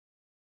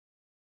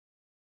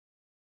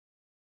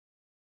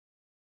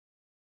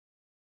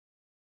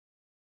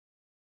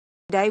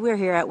Today we're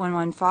here at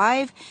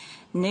 115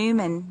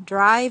 Newman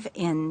Drive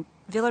in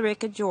Villa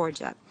Rica,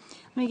 Georgia.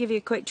 Let me give you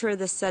a quick tour of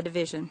this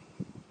subdivision.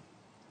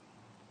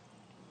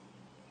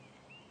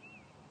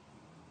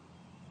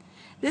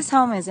 This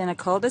home is in a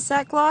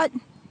cul-de-sac lot,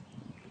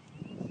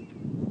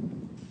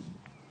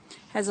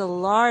 has a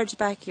large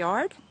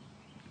backyard.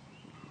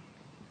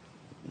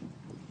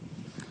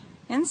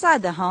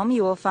 Inside the home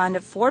you will find a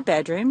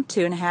 4-bedroom,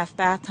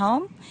 2.5-bath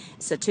home.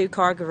 It's a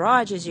 2-car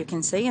garage, as you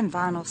can see, and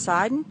vinyl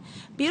siding.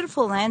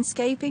 Beautiful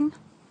landscaping.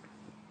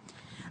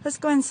 Let's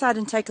go inside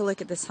and take a look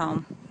at this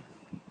home.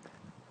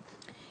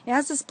 It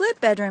has a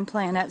split bedroom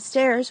plan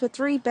upstairs with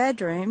 3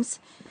 bedrooms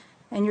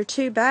and your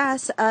 2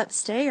 baths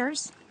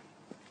upstairs.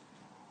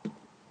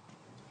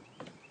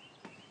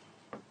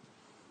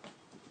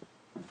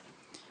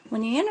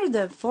 When you enter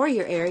the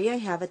foyer area, you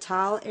have a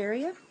tile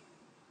area.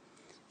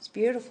 It's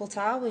beautiful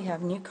tile. We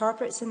have new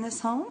carpets in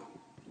this home.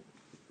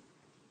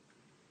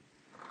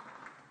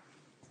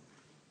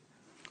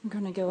 I'm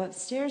going to go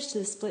upstairs to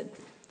the split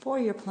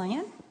foyer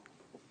plan.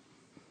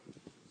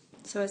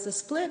 So it's a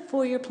split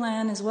foyer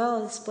plan as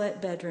well as a split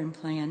bedroom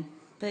plan.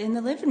 But in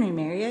the living room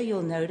area,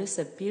 you'll notice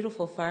a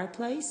beautiful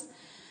fireplace,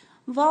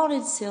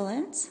 vaulted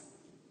ceilings.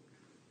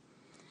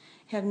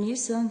 You have new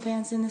ceiling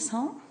fans in this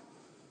home.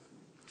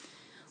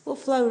 We'll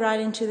flow right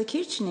into the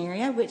kitchen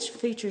area, which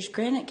features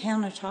granite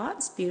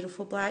countertops,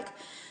 beautiful black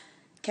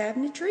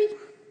cabinetry,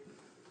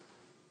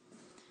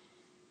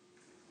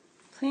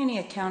 plenty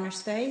of counter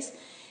space.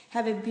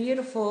 Have a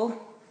beautiful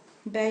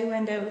bay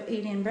window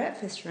eat-in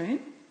breakfast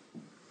room.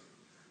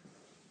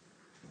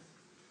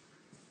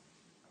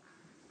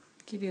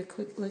 Give you a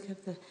quick look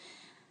at the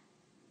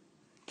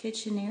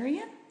kitchen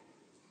area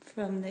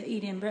from the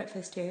eat-in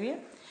breakfast area.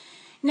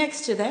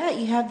 Next to that,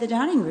 you have the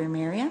dining room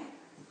area.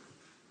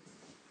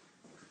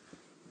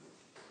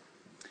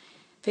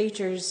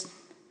 Features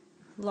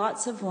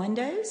lots of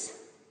windows,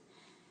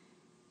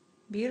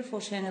 beautiful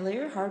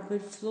chandelier,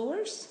 hardwood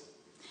floors,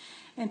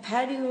 and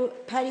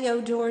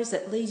patio doors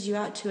that leads you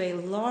out to a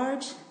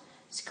large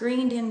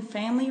screened-in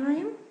family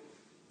room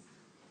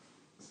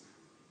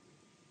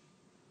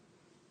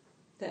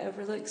that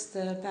overlooks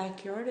the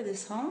backyard of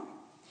this home,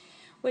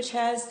 which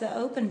has the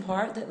open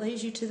part that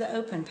leads you to the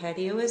open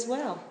patio as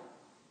well.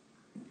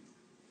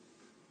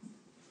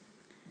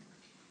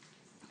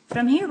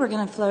 From here we're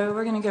going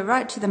to go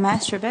right to the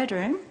master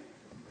bedroom.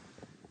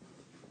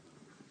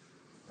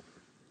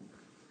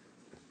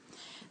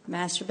 The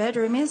master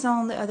bedroom is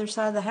on the other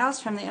side of the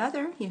house from the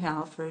other. It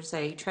offers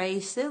a tray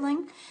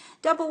ceiling,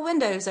 double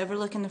windows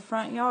overlooking the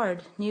front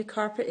yard, new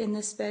carpet in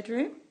this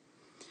bedroom,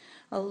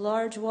 a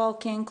large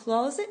walk-in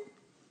closet.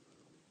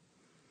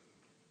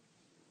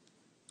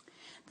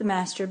 The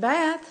master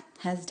bath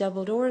has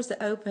double doors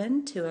that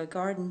open to a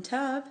garden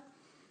tub.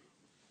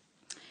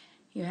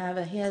 You have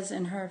a his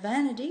and her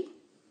vanity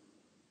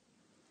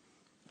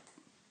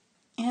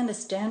and a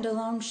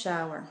standalone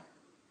shower.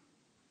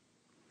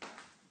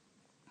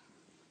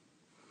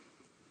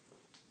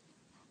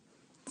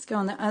 Let's go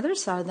on the other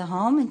side of the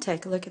home and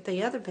take a look at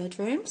the other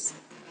bedrooms.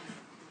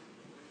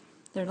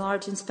 They're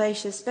large and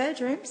spacious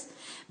bedrooms.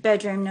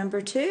 Bedroom number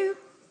 2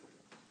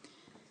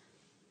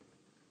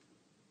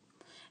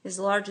 is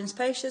large and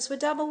spacious with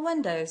double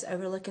windows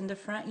overlooking the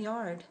front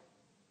yard.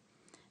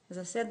 As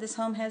I said, this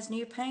home has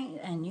new paint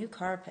and new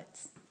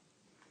carpets.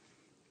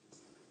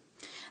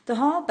 The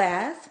hall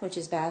bath, which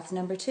is bath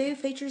number 2,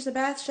 features a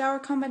bath shower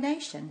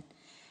combination,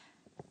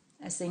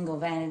 a single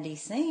vanity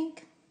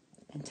sink,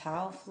 and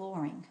tile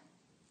flooring.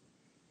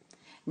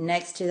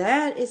 Next to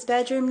that is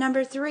bedroom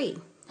number 3.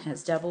 It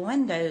has double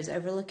windows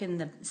overlooking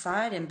the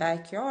side and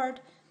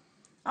backyard.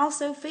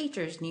 Also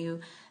features new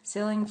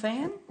ceiling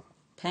fan,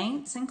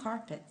 paints, and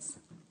carpets.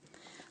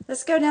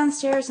 Let's go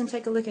downstairs and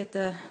take a look at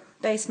the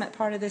basement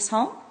part of this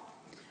home,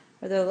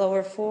 or the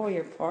lower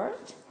foyer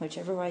part,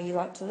 whichever way you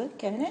like to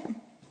look at it.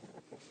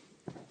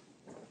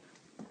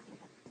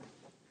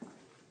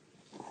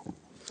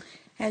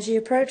 As you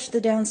approach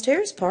the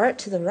downstairs part,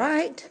 to the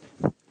right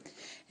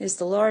is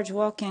the large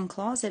walk-in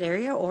closet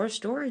area or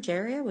storage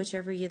area,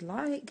 whichever you'd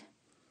like.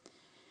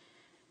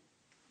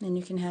 Then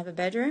you can have a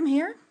bedroom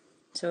here,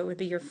 so it would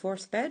be your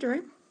 4th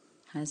bedroom.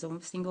 Has a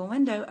single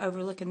window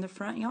overlooking the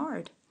front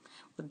yard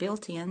with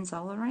built-ins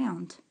all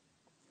around.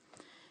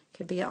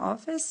 Could be an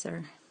office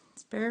or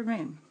spare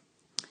room.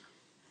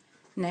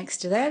 Next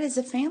to that is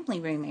a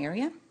family room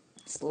area.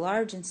 It's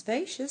large and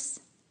spacious.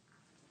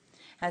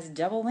 Has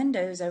double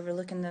windows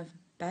overlooking the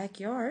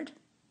backyard.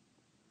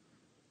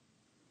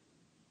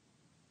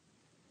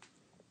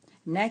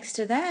 Next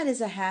to that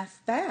is a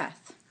half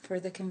bath for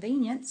the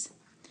convenience.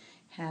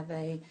 Have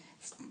a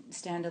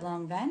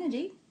standalone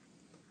vanity.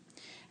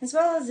 As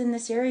well as in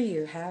this area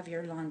you have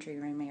your laundry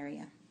room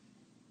area.